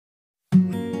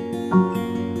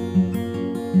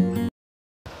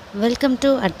Welcome to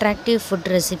attractive food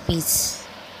recipes.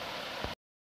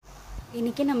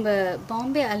 இன்றைக்கி நம்ம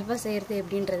பாம்பே அல்வா செய்கிறது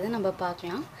எப்படின்றத நம்ம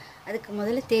பார்க்கலாம். அதுக்கு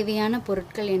முதல்ல தேவையான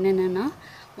பொருட்கள் என்னென்னா,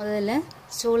 முதல்ல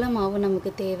சோள மாவு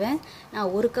நமக்கு தேவை.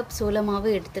 நான் 1 கப் சோள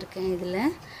மாவு எடுத்திருக்கேன் இதில்.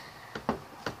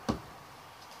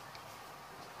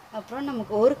 அப்புறம்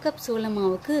நமக்கு 1 கப் சோள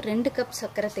மாவுக்கு 2 கப்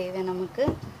சர்க்கரை தேவை நமக்கு.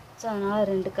 ஸோ அதனால்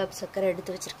 2 கப் சர்க்கரை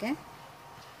எடுத்து வச்சுருக்கேன்.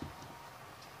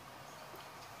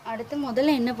 அடுத்து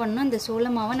முதல்ல என்ன பண்ணணும், இந்த சோள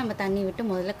மாவை நம்ம தண்ணி விட்டு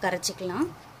முதல்ல கரைச்சிக்கலாம்.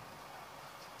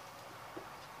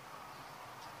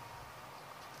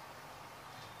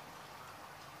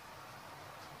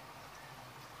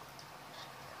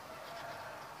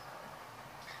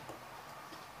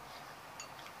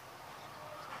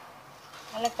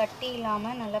 நல்லா கட்டி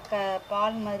இல்லாமல் நல்லா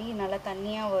பால் மாதிரி நல்லா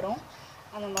தண்ணியாக வரும்.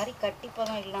 அந்த மாதிரி கட்டி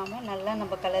பதம் இல்லாமல் நல்லா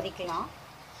நம்ம கலரிக்கலாம்.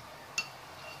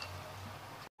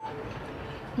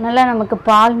 நல்லா நமக்கு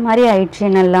பால் மாதிரி ஆயிடுச்சு.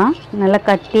 நல்லா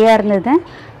கட்டியாக இருந்தது.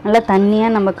 நல்லா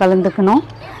தண்ணியாக நம்ம கலந்துக்கணும்.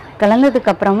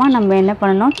 கலந்ததுக்கப்புறமா நம்ம என்ன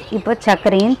பண்ணணும், இப்போ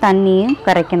சர்க்கரையும் தண்ணியும்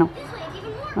கரைக்கணும்.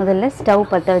 முதல்ல ஸ்டவ்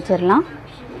பற்ற வச்சிடலாம்.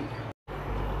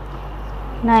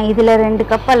 நான் இதில் 2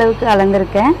 கப் அளவுக்கு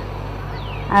அளந்திருக்கேன்.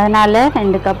 அதனால்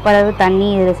 2 கப் அளவு தண்ணி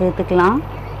இதில் சேர்த்துக்கலாம்.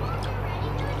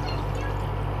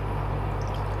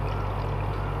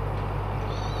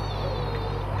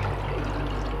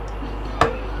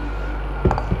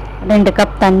 ரெண்டு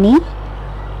கப் தண்ணி,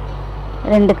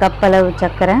 2 கப் அளவு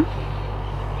சர்க்கரை,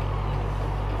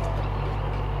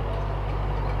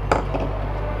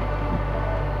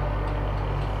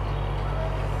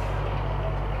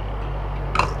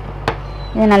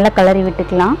 இதை நல்லா கலரி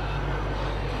விட்டுக்கலாம்.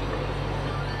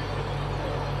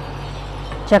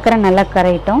 சர்க்கரை நல்லா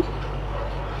கரையட்டும்.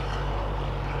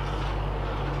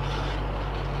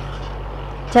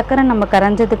 சர்க்கரை நம்ம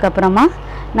கரைஞ்சதுக்கப்புறமா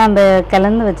நம்ம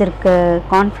கலந்து வச்சுருக்க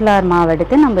கார்ன்ஃப்ளவர் மாவு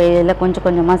எடுத்து நம்ம இதில் கொஞ்சம்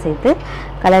கொஞ்சமாக சேர்த்து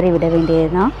கலரி விட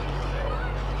வேண்டியது தான்.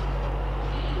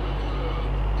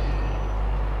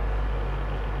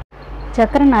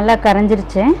 சர்க்கரை நல்லா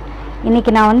கரைஞ்சிருச்சு.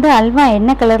 இன்றைக்கி நான் அல்வா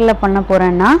என்ன கலரில் பண்ண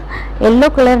போகிறேன்னா, எல்லோ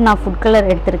கலர் நான் ஃபுட்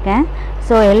கலர் எடுத்திருக்கேன்.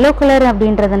 ஸோ எல்லோ கலர்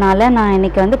அப்படின்றதுனால நான்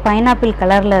இன்றைக்கி பைனாப்பிள்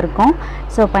கலரில் இருக்கும்.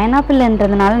 ஸோ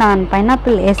பைனாப்பிள்ன்றதுனால நான்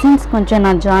பைனாப்பிள் எசன்ஸ் கொஞ்சம்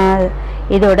நான்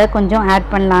இதோட கொஞ்சம்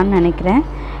ஆட் பண்ணலான்னு நினைக்கிறேன்.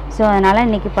 ஸோ அதனால்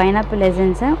இன்றைக்கி பைனாப்பிள்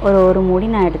எசன்ஸை ஒரு மூடி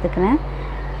நான் எடுத்துக்கிறேன்.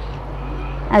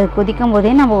 அது கொதிக்கும்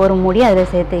போதே நம்ம ஒரு மூடி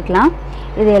அதில் சேர்த்துக்கலாம்.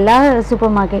 இது எல்லா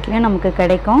சூப்பர் மார்க்கெட்லேயும் நமக்கு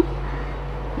கிடைக்கும்.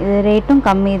 இது ரேட்டும்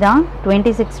கம்மி தான்,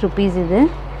 26 rupees இது.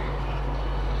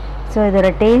 ஸோ இதோட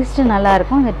டேஸ்ட்டு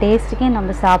நல்லாயிருக்கும். இந்த டேஸ்ட்டுக்கே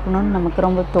நம்ம சாப்பிடணுன்னு நமக்கு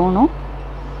ரொம்ப தோணும்.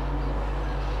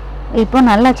 இப்போ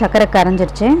நல்லா சர்க்கரை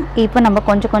கரைஞ்சிருச்சு. இப்போ நம்ம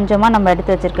கொஞ்சம் கொஞ்சமாக நம்ம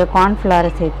எடுத்து வச்சுருக்க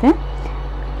கார்ன்ஃப்ளவரை சேர்த்து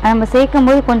நம்ம சேர்க்கும்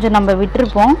போது கொஞ்சம் நம்ம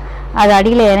விட்டுருப்போம், அது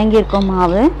அடியில் இறங்கியிருக்கோம்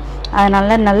மாவு.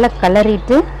 அதனால் நல்லா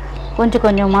கலரிட்டு கொஞ்சம்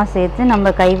கொஞ்சமாக சேர்த்து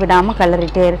நம்ம கைவிடாமல்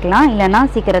கலரிட்டே இருக்கலாம். இல்லைனா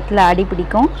சீக்கிரத்தில்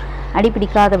அடிப்பிடிக்கும்.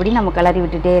 அடிப்பிடிக்காதபடி நம்ம கலரி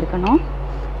விட்டுட்டே இருக்கணும்.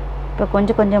 இப்போ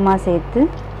கொஞ்சம் கொஞ்சமாக சேர்த்து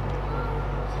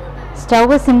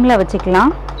ஸ்டவ்வை சிம்மில்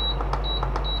வச்சுக்கலாம்.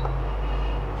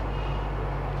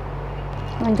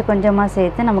 கொஞ்சம் கொஞ்சமாக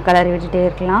சேர்த்து நம்ம கலரி விட்டுட்டே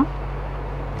இருக்கலாம்.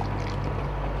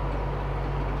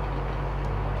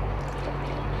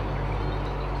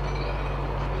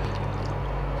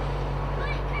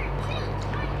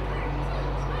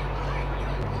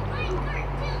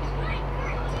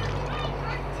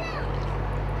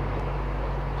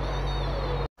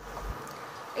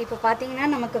 இப்போ பார்த்தீங்கன்னா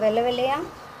நமக்கு வெள்ளை வெள்ளையாக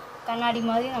கண்ணாடி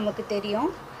மாதிரி நமக்கு தெரியும்.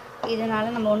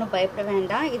 இதனால் நம்ம ஒன்றும் பயப்பட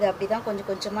வேண்டாம். இது அப்படி தான் கொஞ்சம்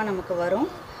கொஞ்சமாக நமக்கு வரும்.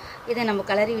 இதை நம்ம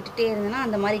கலரி விட்டுட்டே இருந்தோன்னா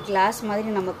அந்த மாதிரி கிளாஸ்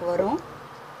மாதிரி நமக்கு வரும்.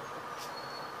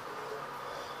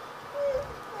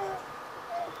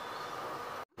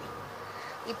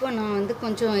 இப்போ நான்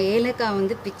கொஞ்சம்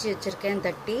ஏலக்காய் பிச்சு வச்சுருக்கேன்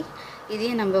தட்டி.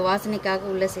 இதையும் நம்ம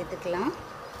வாசனைக்காக உள்ளே சேர்த்துக்கலாம்.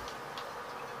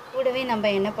 கூடவே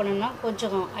நம்ம என்ன பண்ணணும்னா,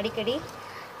 கொஞ்சம் அடிக்கடி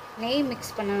நெய்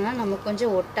மிக்ஸ் பண்ணோன்னா நமக்கு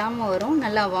கொஞ்சம் ஒட்டாமல் வரும்,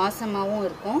 நல்லா வாசமாகவும்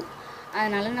இருக்கும்.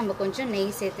 அதனால் நம்ம கொஞ்சம்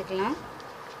நெய் சேர்த்துக்கலாம்.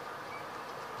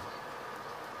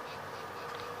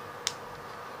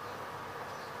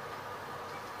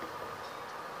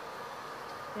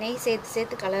 நெய் சேர்த்து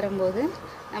சேர்த்து கலரும்போது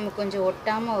நமக்கு கொஞ்சம்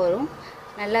ஒட்டாமல் வரும்,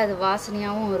 நல்லா அது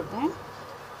வாசனையாகவும் இருக்கும்.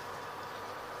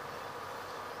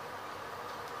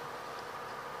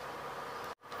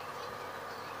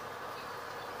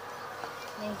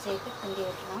 நெய் சேர்த்து கிண்டி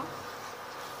வைக்கலாம்.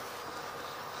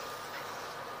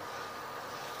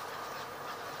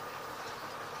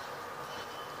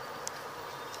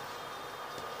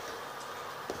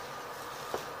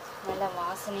 நல்லா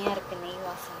வாசனையாக இருக்குது, நெய்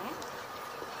வாசனை.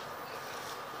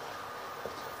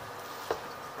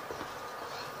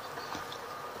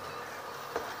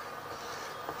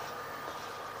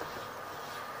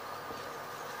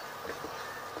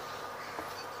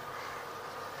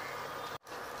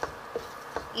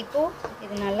 இப்போது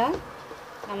இது நல்லா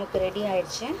நமக்கு ரெடி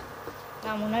ஆயிடுச்சு.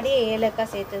 நான் முன்னாடியே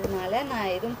ஏலக்காய் சேர்த்ததுனால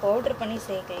நான் எதுவும் பவுட்ரு பண்ணி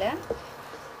சேர்க்கல.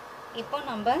 இப்போ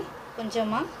நம்ம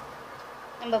கொஞ்சமாக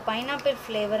நம்ம பைனாப்பிள்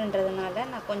ஃப்ளேவர்ன்றதுனால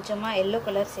நான் கொஞ்சமாக எல்லோ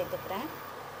கலர் சேர்த்துக்கிறேன்.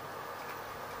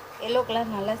 எல்லோ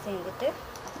கலர் நல்லா சேர்ந்துட்டு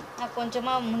நான்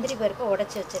கொஞ்சமாக முந்திரி பருப்பு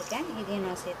உடச்சி வச்சுருக்கேன், இதையும்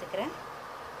நான் சேர்த்துக்கிறேன்.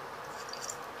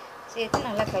 சேர்த்து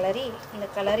நல்லா கலரி, இந்த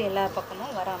கலர் எல்லா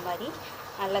பக்கமும் வரா மாதிரி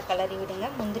நல்லா கலரி விடுங்க.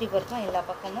 முந்திரி பருப்பும் எல்லா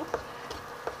பக்கமும்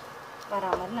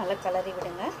வரா மாதிரி நல்லா கலரி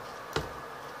விடுங்க.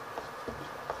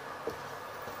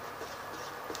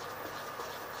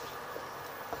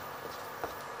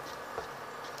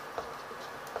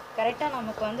 கரெக்டாக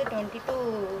நமக்கு வந்து 20 to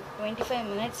 25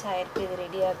 மினிட்ஸ் ஆயிருக்கு இது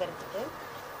ரெடி ஆகிறதுக்கு.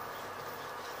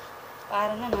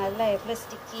 பாருங்கள் நல்லா எவ்வளோ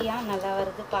ஸ்டிக்கியாக நல்லா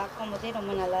வருது, பார்க்கும் போதே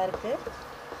ரொம்ப நல்லா இருக்குது.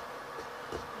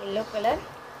 எல்லோ கலர்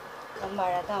ரொம்ப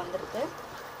அழகாக வந்திருக்கு.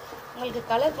 உங்களுக்கு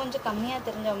கலர் கொஞ்சம் கம்மியாக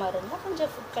தெரிஞ்ச மாதிரி இருந்தால்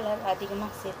கொஞ்சம் ஃபுட் கலர்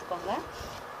அதிகமாக சேர்த்துக்கோங்க.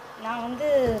 நான் வந்து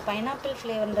பைனாப்பிள்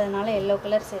ஃப்ளேவர்ன்றதுனால எல்லோ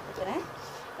கலர் சேர்த்துக்கிறேன்.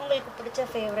 உங்களுக்கு பிடிச்ச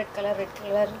ஃபேவரட் கலர் ரெட்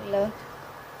கலர் இல்லை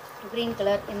க்ரீன்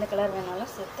கலர் எந்த கலர்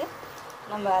வேணாலும் சேர்த்து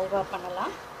நம்ம அல்வா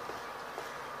பண்ணலாம்.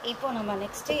 இப்போது நம்ம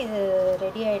நெக்ஸ்ட்டு இது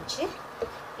ரெடி ஆகிடுச்சு.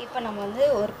 இப்போ நம்ம வந்து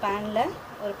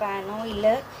ஒரு பேனோ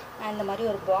இல்லை நான் இந்த மாதிரி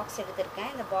ஒரு பாக்ஸ்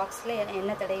எடுத்திருக்கேன். இந்த பாக்ஸில்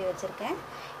எண்ணெய் தடவி வச்சுருக்கேன்.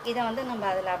 இதை வந்து நம்ம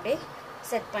அதில் அப்படியே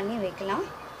செட் பண்ணி வைக்கலாம்.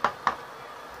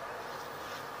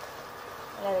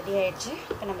 எல்லாம் ரெடி ஆகிடுச்சு.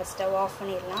 இப்போ நம்ம ஸ்டவ் ஆஃப்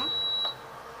பண்ணிடலாம்.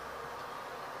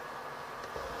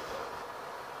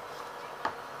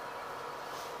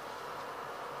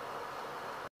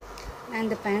 நான்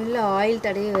இந்த பேனில் ஆயில்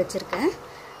தடவி வச்சுருக்கேன்.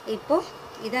 இப்போது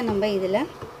இதை நம்ம இதில்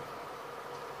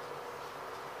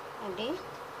அப்படியே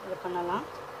இது பண்ணலாம்.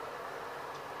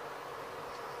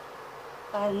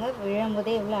 பாருங்கள்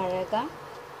விழும்போதே எவ்வளோ அழகாக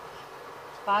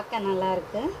பார்க்க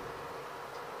நல்லாயிருக்கு.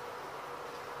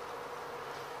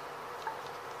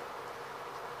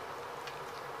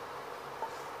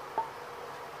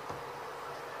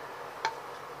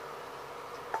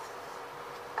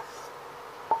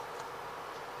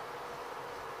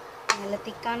 நல்ல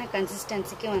திக்கான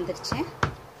கன்சிஸ்டன்சிக்கு வந்துடுச்சு.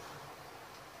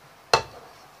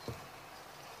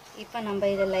 இப்போ நம்ம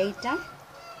இதை லைட்டாக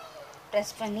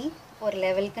ப்ரெஸ் பண்ணி ஒரு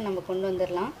லெவலுக்கு நம்ம கொண்டு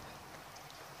வந்துடலாம்.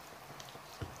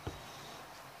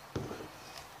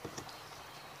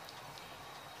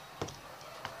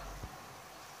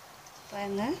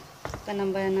 பாருங்கள் இப்போ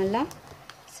நம்ம நல்லா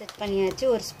செட் பண்ணியாச்சு.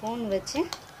 ஒரு ஸ்பூன் வச்சு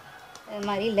இது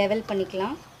மாதிரி லெவல்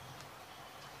பண்ணிக்கலாம்.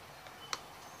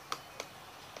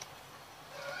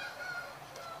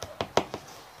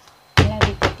 நல்லா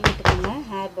அப்படி தட்டி விட்டுக்கோங்க,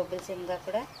 ஹேர் பபிள்ஸ் இருந்தால்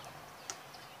கூட.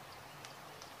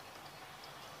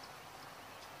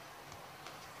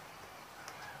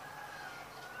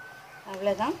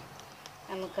 அவ்வளோதான்,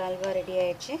 நமக்கு அல்வா ரெடி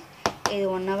ஆயிடுச்சு. இது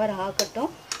 1 hour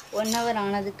ஆகட்டும். 1 hour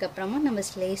ஆனதுக்கப்புறமா நம்ம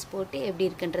ஸ்லைஸ் போட்டு எப்படி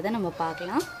இருக்குன்றதை நம்ம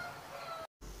பார்க்கலாம்.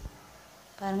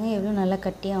 பாருங்கள் எவ்வளோ நல்லா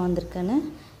கட்டியாக வந்திருக்குன்னு.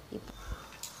 இப்போ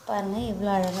பாருங்கள்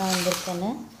எவ்வளோ அழகாக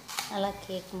வந்திருக்குன்னு. நல்லா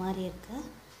கேக் மாதிரி இருக்குது.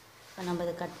 இப்போ நம்ம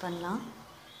இதை கட் பண்ணலாம்.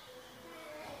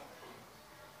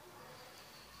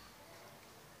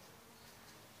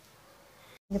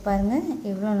 இது பாருங்கள்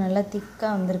எவ்வளோ நல்லா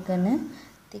திக்காக வந்திருக்குன்னு.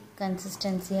 திக்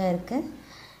கன்சிஸ்டன்சியாக இருக்குது.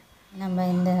 நம்ம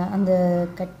அந்த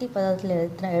கட்டி பதத்தில்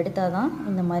எடுத்தால் தான்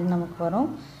இந்த மாதிரி நமக்கு வரும்.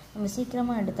 நம்ம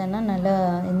சீக்கிரமாக எடுத்தோன்னா நல்லா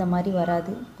இந்த மாதிரி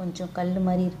வராது, கொஞ்சம் கல்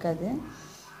மாதிரி இருக்காது,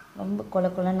 ரொம்ப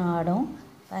கொலன்னு ஆடும்.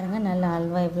 பாருங்கள் நல்லா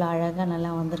அல்வா எவ்வளோ அழகாக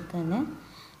நல்லா வந்திருக்குன்னு.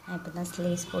 நான் இப்போ தான்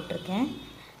ஸ்லைஸ் போட்டிருக்கேன்.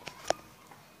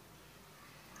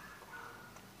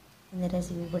 இந்த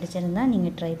ரெசிபி பிடிச்சிருந்தா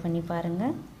நீங்கள் ட்ரை பண்ணி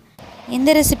பாருங்கள்.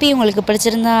 இந்த ரெசிபி உங்களுக்கு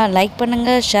பிடிச்சிருந்தா லைக்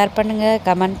பண்ணுங்கள், ஷேர் பண்ணுங்கள்,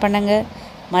 கமெண்ட் பண்ணுங்கள்,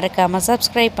 மறக்காமல்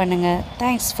சப்ஸ்கிரைப் பண்ணுங்கள்.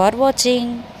 தேங்க்ஸ் ஃபார் வாட்சிங்.